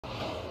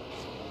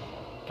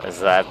Is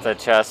that the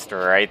chest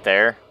right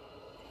there?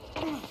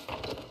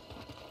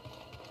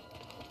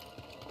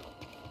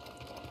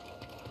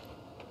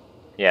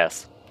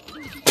 Yes.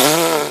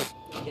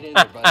 Get in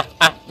there, bud.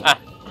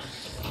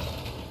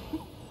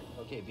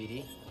 Okay,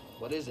 BD.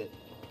 What is it?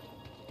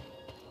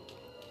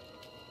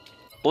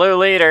 Blue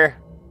leader.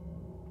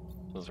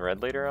 Was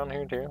red leader on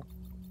here too?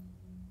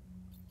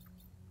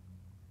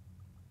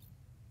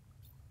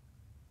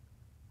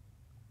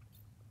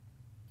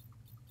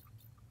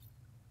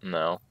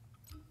 No.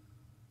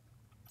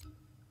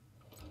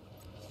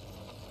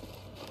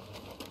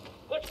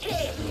 Let's get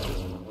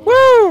him!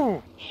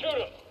 Woo! Shoot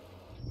him!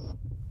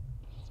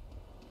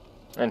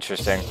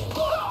 Interesting.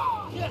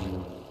 Come here!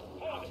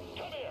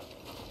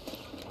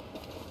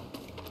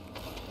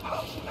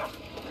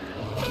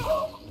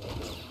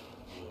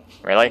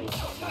 Really?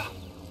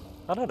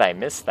 How did I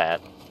miss that?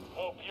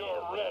 Hope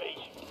you're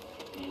ready.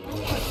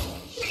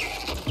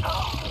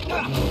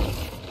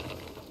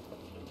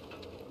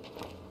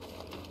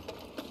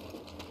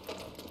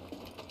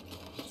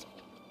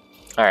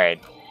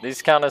 Alright,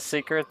 these count as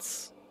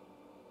secrets?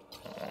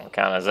 Don't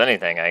count as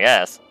anything, I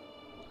guess.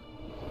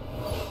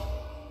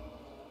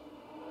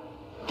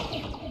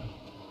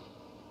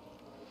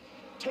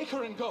 Take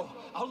her and go.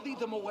 I'll lead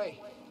them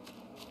away.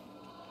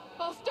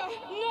 Ulster,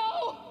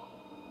 no!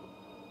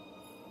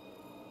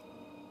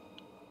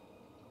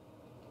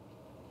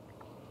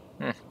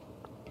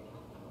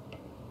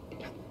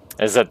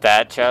 Is it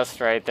that chest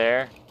right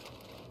there?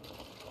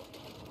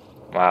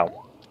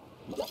 Wow.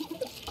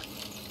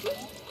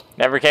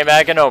 Never came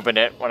back and opened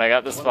it when I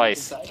got the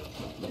spice. I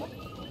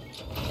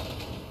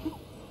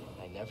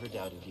never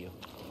doubted you.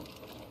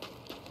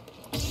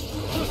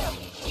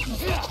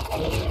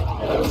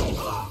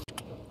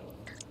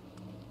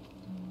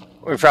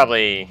 We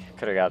probably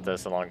could have got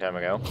this a long time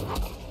ago.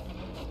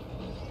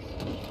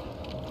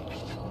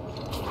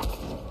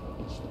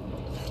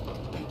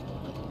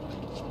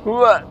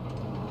 What?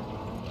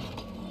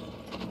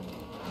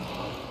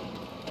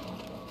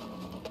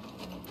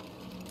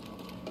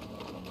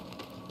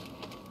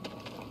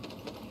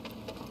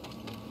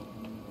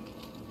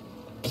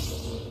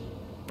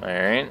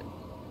 Alright.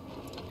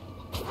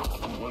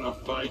 Wanna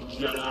fight,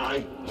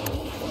 Jedi?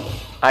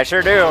 I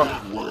sure do.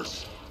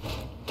 Worse.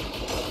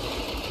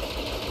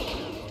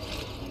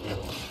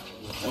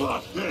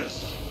 Like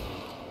this.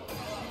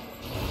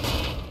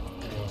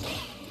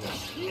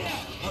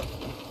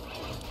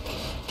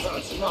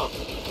 That's enough.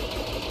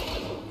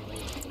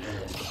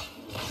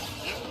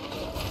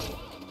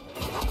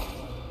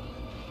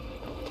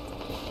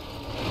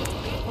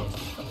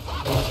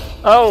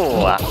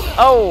 Oh!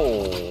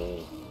 Oh!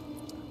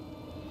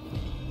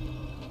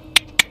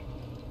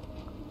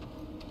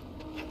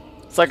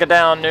 Suck it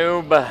down,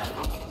 noob.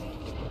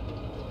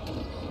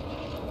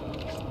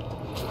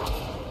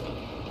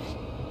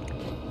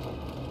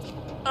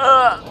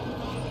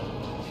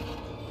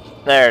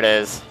 There it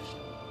is.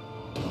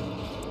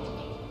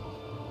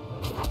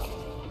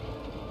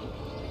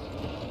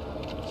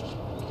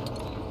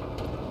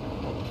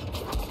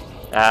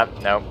 Ah,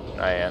 nope,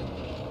 not yet.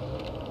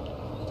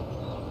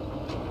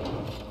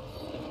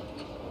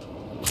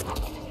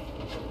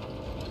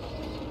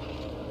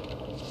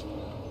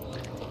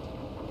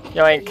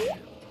 Yoink.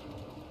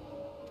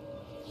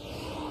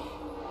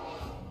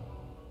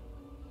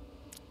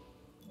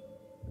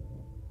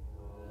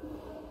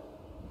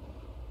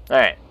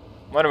 Alright,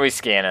 what are we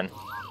scanning?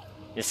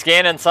 You're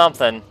scanning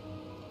something,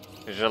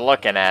 because you're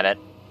looking at it.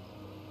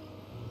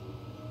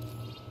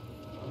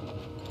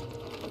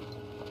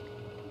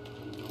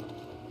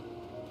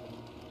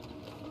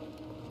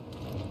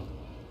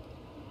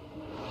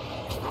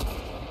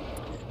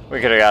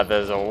 We could have got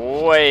this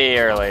way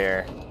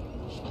earlier.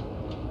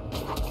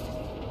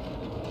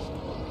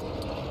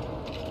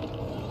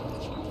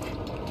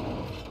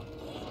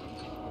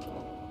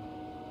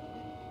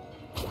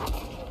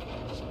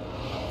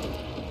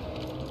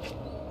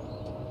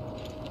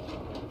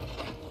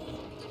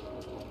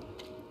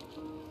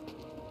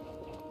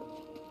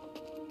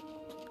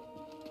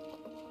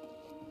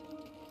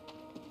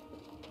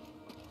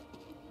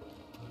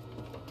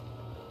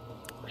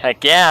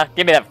 Heck yeah,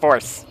 give me that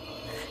force.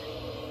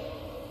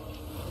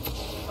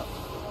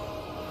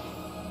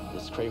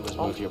 This crate was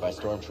moved here by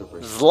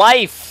stormtroopers. This is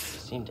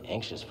life. They seemed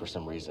anxious for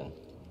some reason.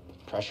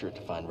 Pressured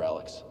to find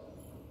relics.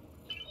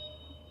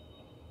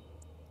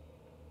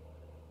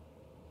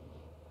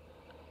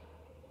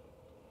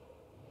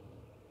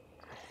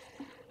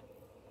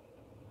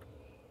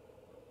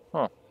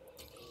 Huh.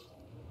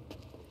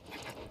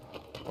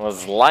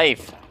 Was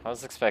life. I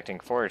was expecting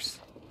force.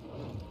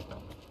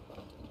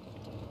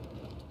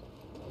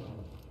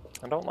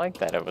 I don't like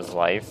that it was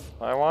life.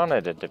 I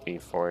wanted it to be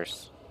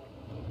force.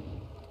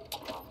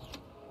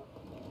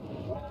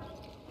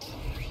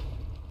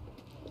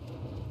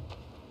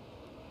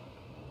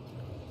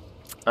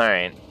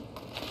 Alright.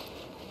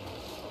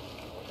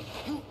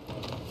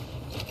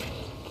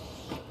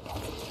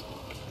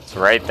 It's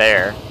right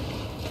there.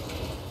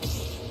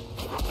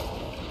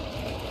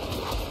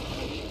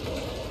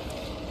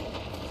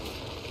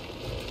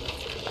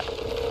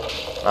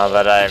 Now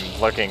that I'm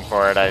looking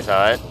for it, I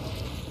saw it.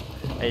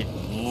 I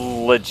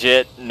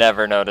legit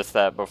never noticed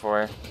that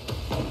before.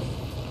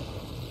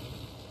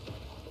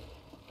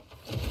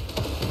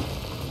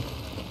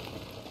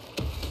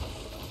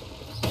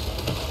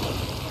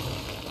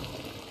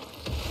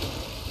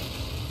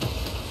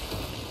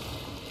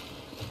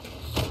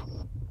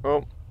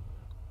 Oh.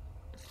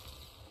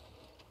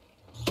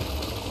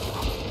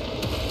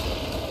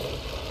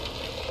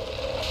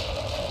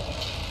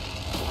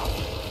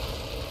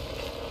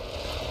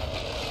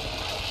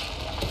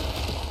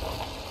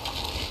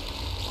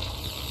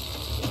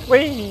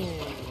 Whee!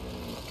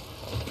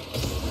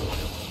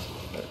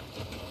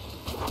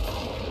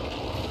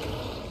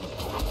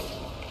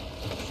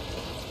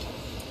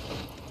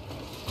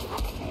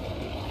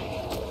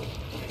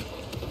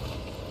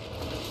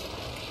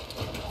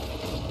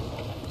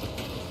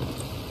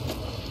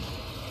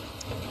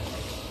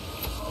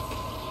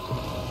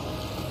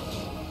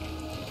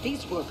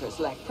 These workers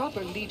lack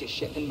proper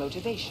leadership and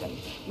motivation,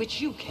 which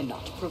you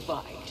cannot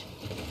provide.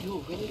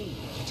 You're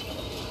relieved.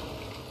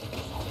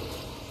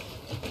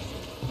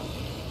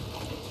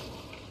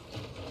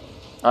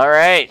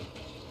 Alright.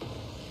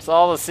 It's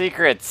all the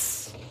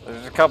secrets.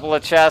 There's a couple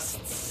of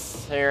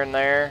chests here and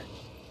there.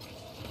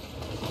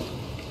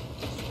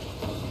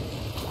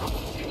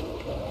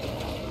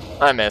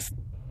 I missed.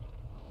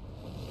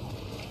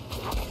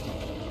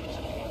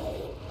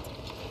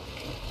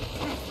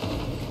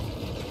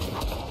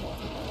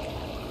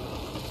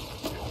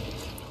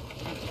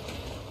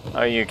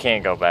 Oh, you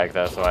can't go back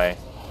this way.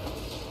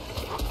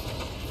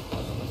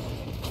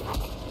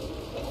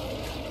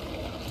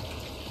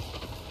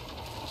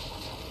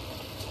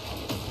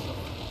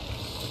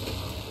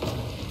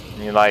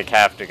 You like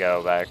have to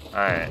go back.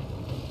 Alright.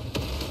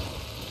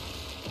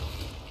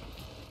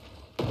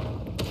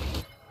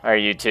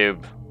 Alright,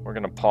 YouTube. We're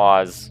gonna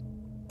pause.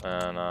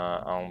 And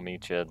I'll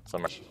meet you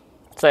somewhere.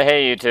 Say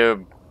hey,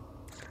 YouTube.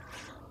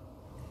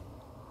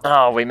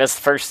 Oh, we missed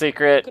the first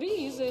secret.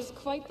 Grease is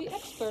quite the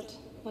expert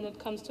when it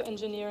comes to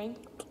engineering.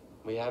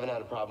 We haven't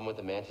had a problem with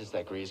the mantis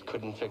that Grease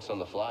couldn't fix on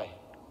the fly.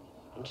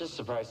 I'm just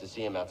surprised to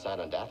see him outside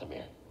on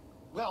Dathomir.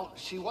 Well,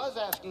 she was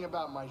asking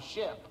about my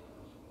ship.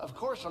 Of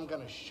course I'm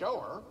gonna show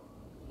her.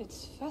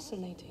 It's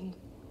fascinating.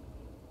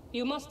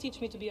 You must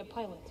teach me to be a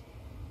pilot.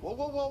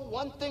 Whoa,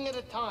 one thing at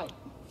a time.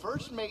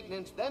 First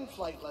maintenance, then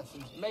flight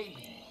lessons,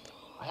 maybe.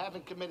 I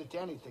haven't committed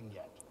to anything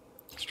yet.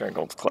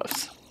 Strangled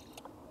close.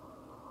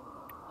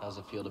 How's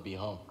it feel to be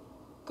home?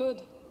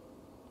 Good.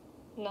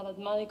 Now that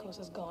Malikos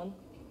is gone.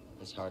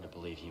 It's hard to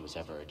believe he was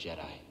ever a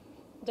Jedi.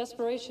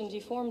 Desperation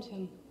deformed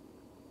him.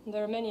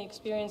 There are many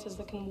experiences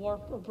that can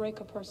warp or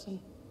break a person.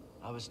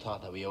 I was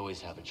taught that we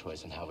always have a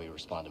choice in how we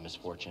respond to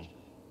misfortune.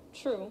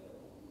 True.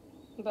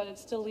 But it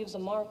still leaves a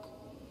mark.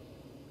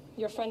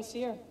 Your friend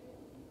Seer.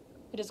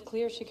 It is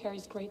clear she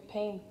carries great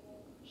pain.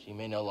 She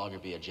may no longer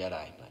be a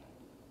Jedi, but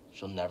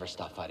she'll never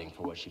stop fighting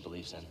for what she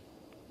believes in.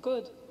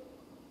 Good.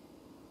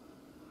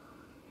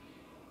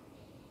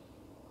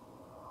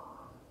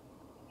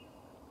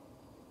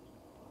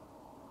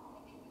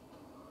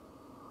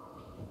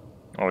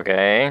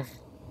 Okay.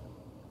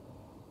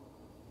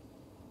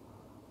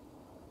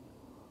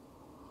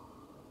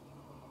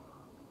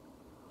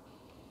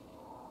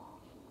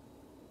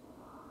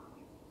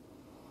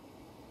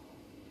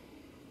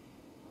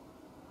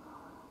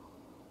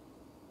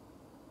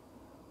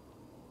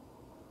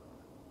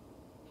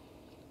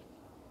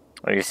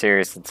 Are you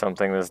serious? It's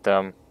something this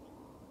dumb?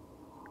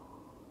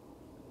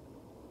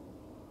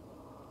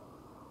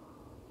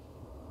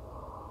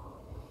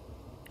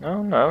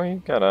 Oh no,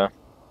 you gotta...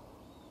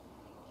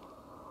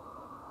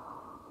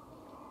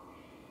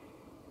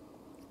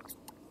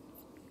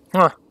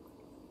 Huh.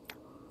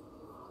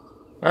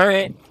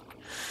 Alright.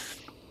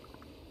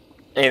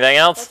 Anything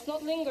else? Let's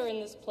not linger in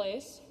this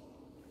place.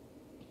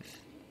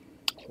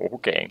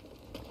 Okay.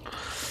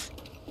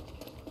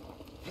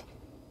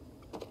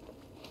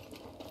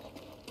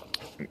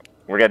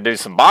 We're gonna do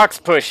some box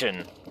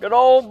pushing. Good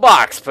old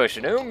box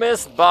pushing. Who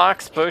missed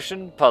box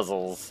pushing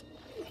puzzles?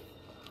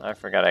 I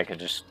forgot I could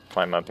just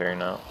climb up here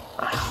now.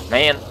 Ah,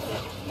 man.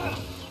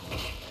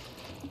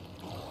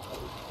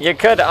 You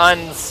could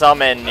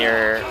unsummon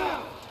your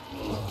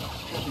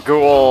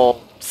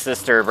ghoul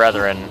sister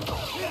brethren.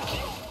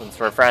 Since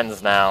we're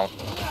friends now.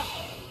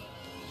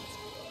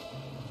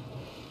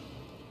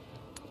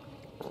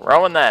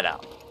 Throwing that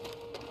out.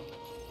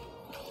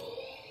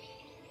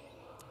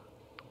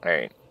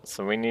 Alright,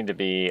 so we need to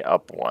be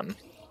up one.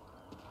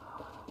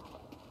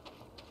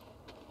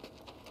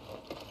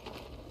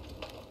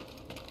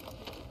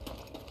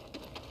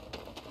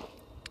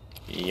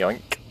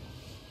 Yoink.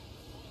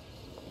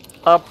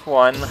 Up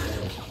one.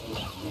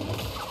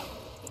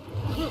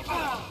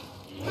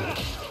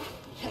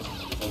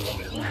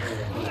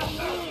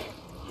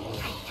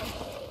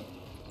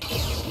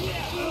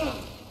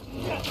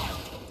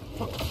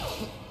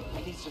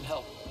 I need some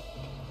help.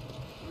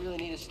 I really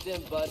need a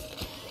stim, bud.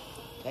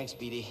 Thanks,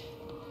 BD.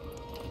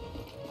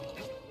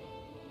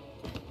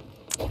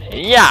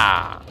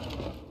 Yeah!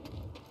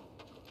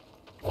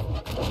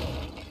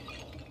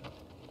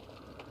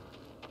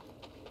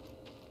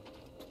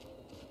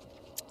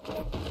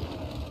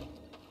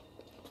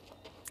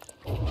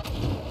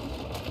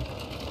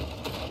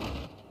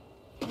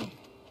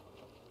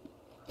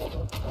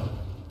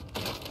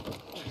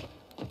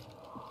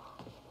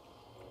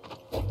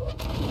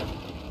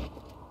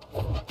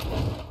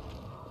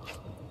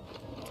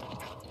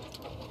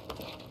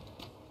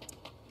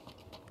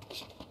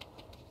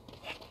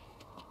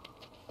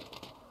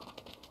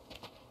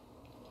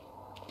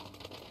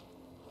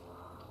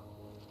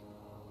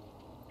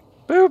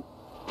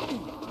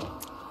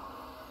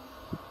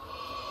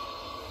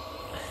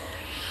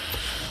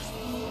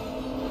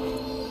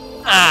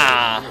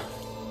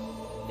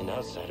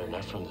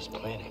 life from this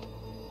planet.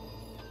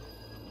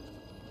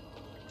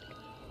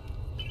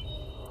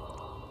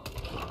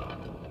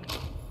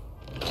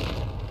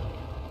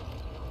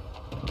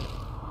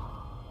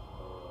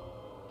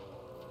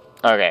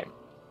 Okay.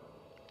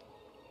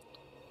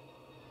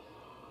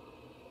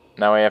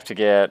 Now we have to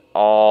get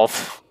all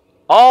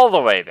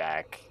the way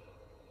back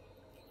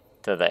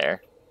to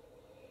there.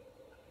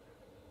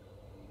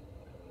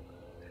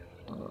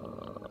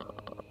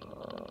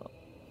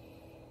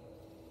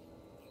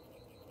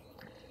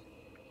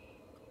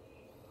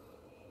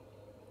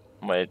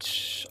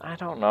 Which, I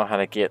don't know how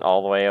to get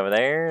all the way over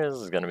there. This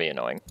is going to be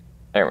annoying.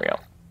 There we go.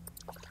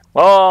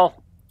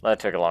 Well, that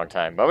took a long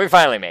time, but we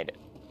finally made it.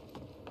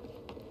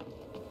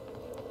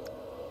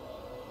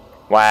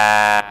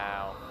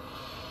 Wow.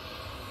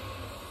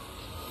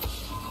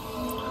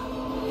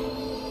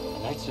 The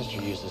Night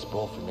Sister used this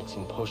bowl for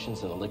mixing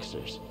potions and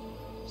elixirs.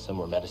 Some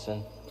were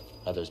medicine,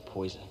 others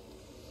poison.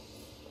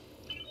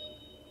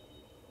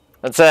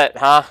 That's it,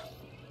 huh?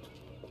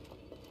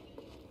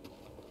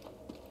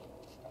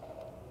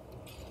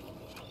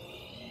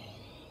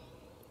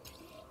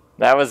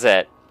 That was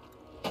it.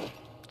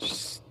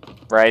 Just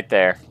right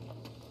there.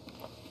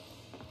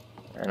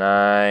 And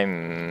I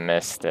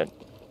missed it.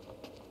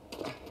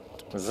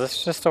 Is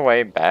this just a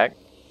way back?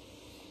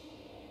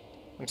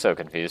 I'm so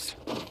confused.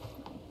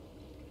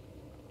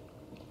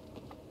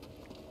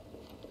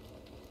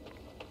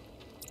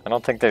 I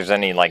don't think there's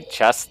any, like,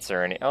 chests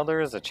or any... Oh,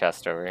 there is a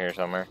chest over here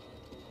somewhere.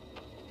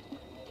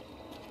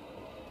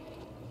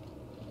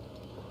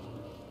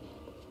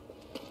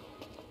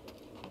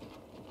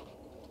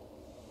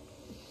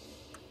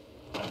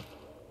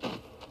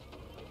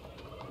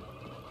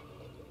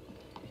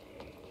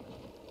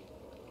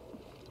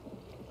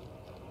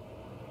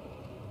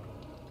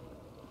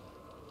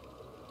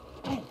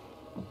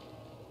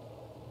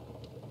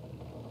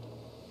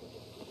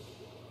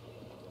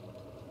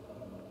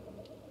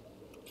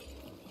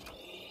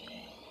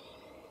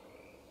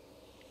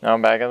 Now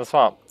I'm back in the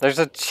swamp. There's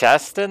a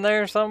chest in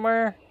there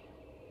somewhere?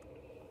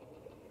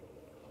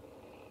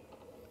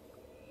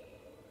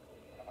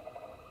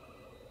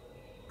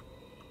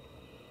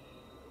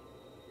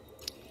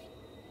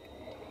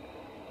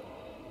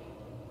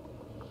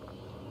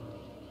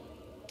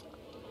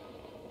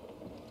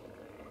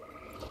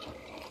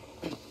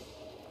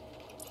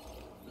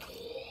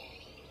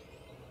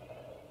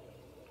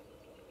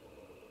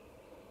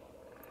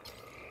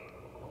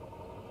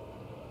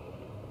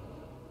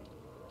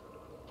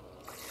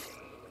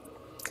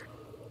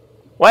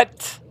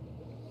 What?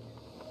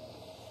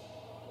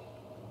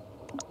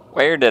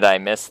 Where did I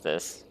miss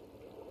this?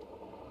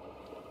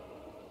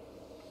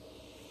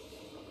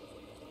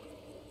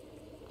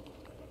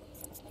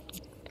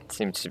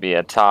 Seems to be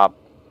a top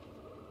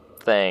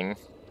thing.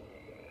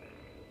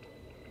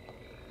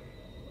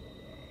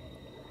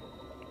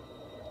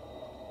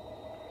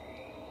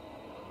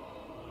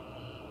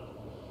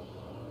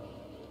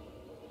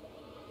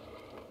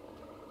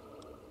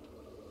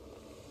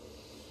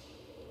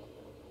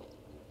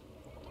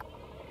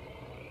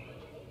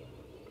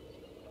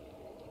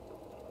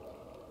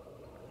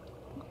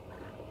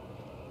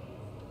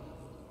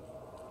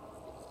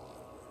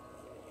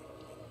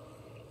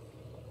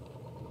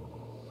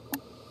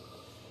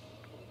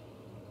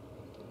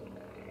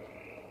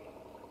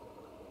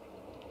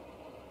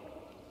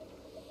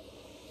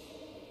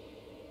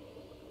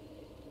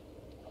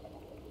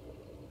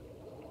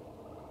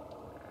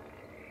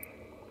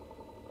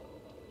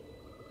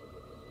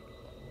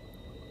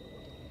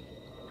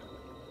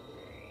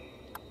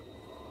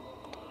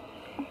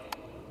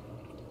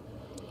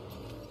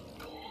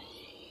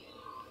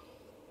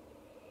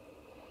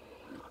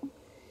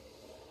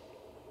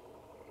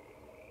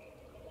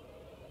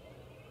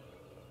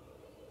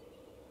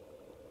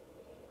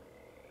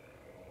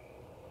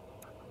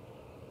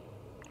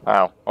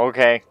 Wow,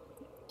 okay.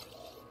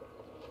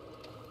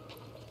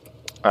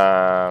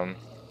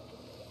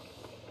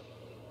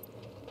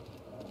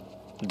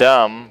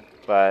 Dumb,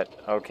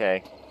 but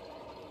okay.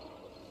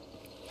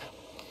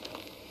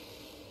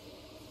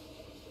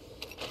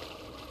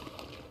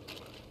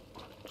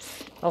 I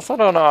also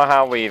don't know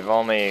how we've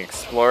only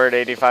explored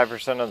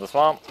 85% of the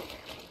swamp.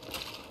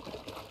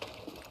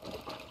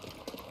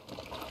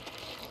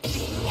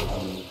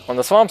 When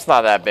the swamp's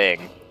not that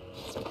big,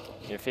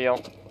 you feel?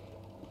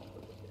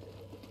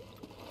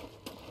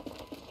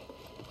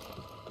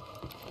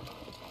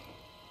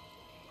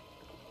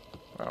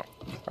 Oh,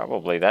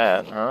 probably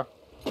that, huh?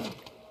 There's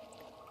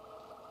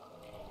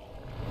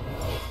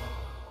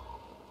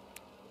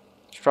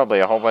probably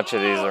a whole bunch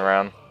of these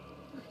around.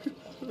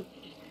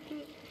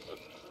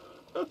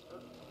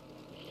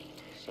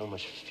 So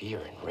much fear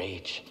and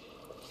rage.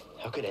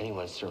 How could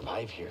anyone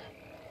survive here?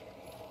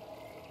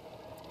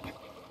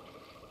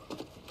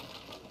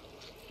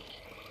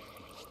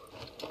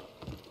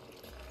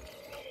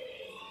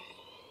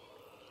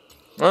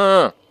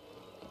 Oh.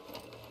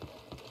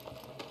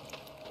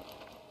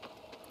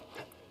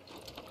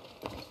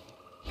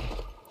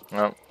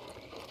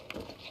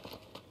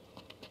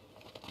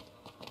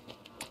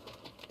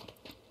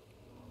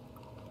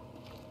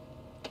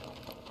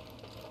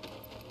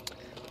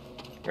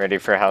 Ready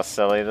for how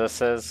silly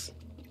this is?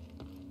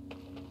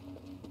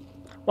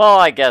 Well,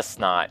 I guess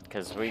not,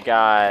 because we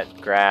got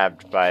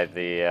grabbed by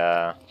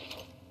the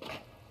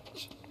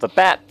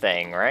bat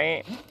thing,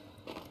 right?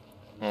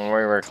 When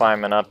we were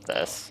climbing up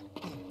this.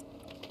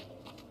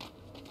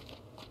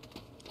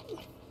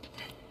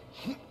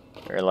 We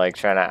were like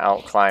trying to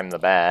out-climb the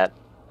bat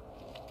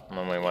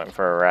when we went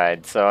for a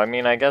ride. So, I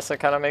mean, I guess it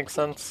kind of makes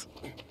sense.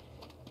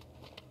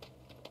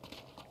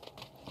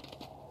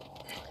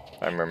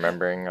 If I'm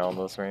remembering all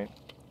this right.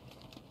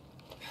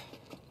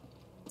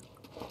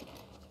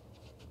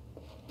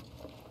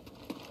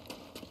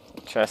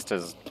 Chest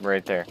is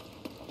right there.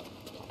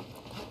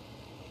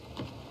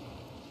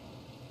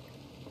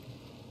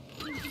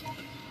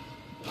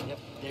 Yep,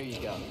 there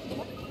you go.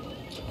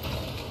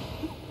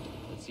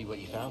 Let's see what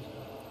you found.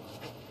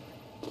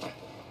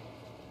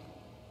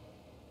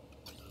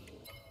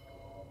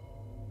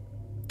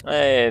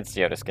 Hey, it's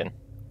Yoda skin.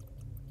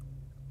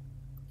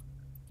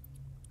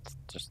 It's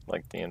just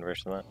like the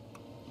inverse of that.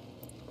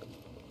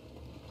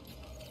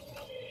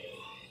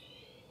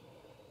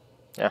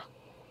 Yeah.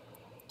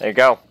 There you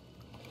go.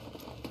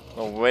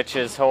 The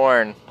witch's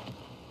horn.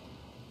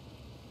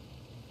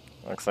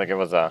 Looks like it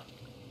was a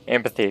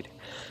amphitheater.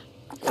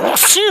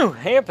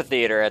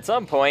 Amphitheater at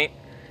some point.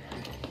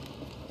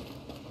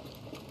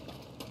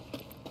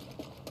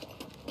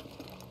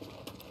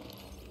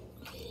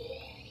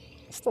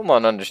 Still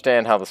don't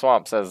understand how the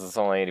swamp says it's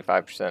only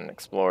 85%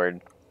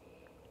 explored.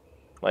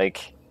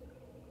 Like,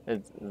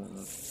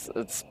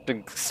 it's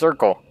big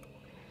circle.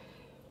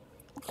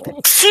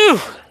 Phew!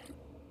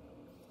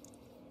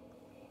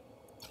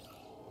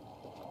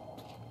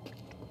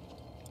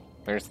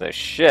 There's the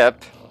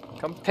ship.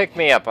 Come pick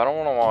me up. I don't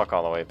want to walk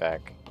all the way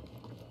back.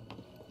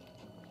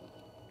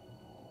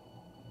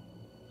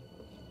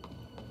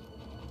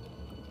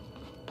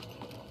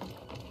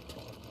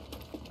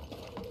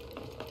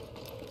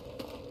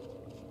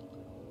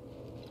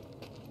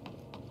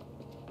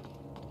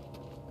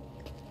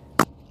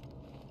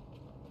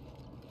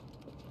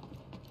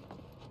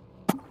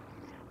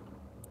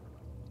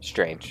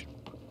 Strange.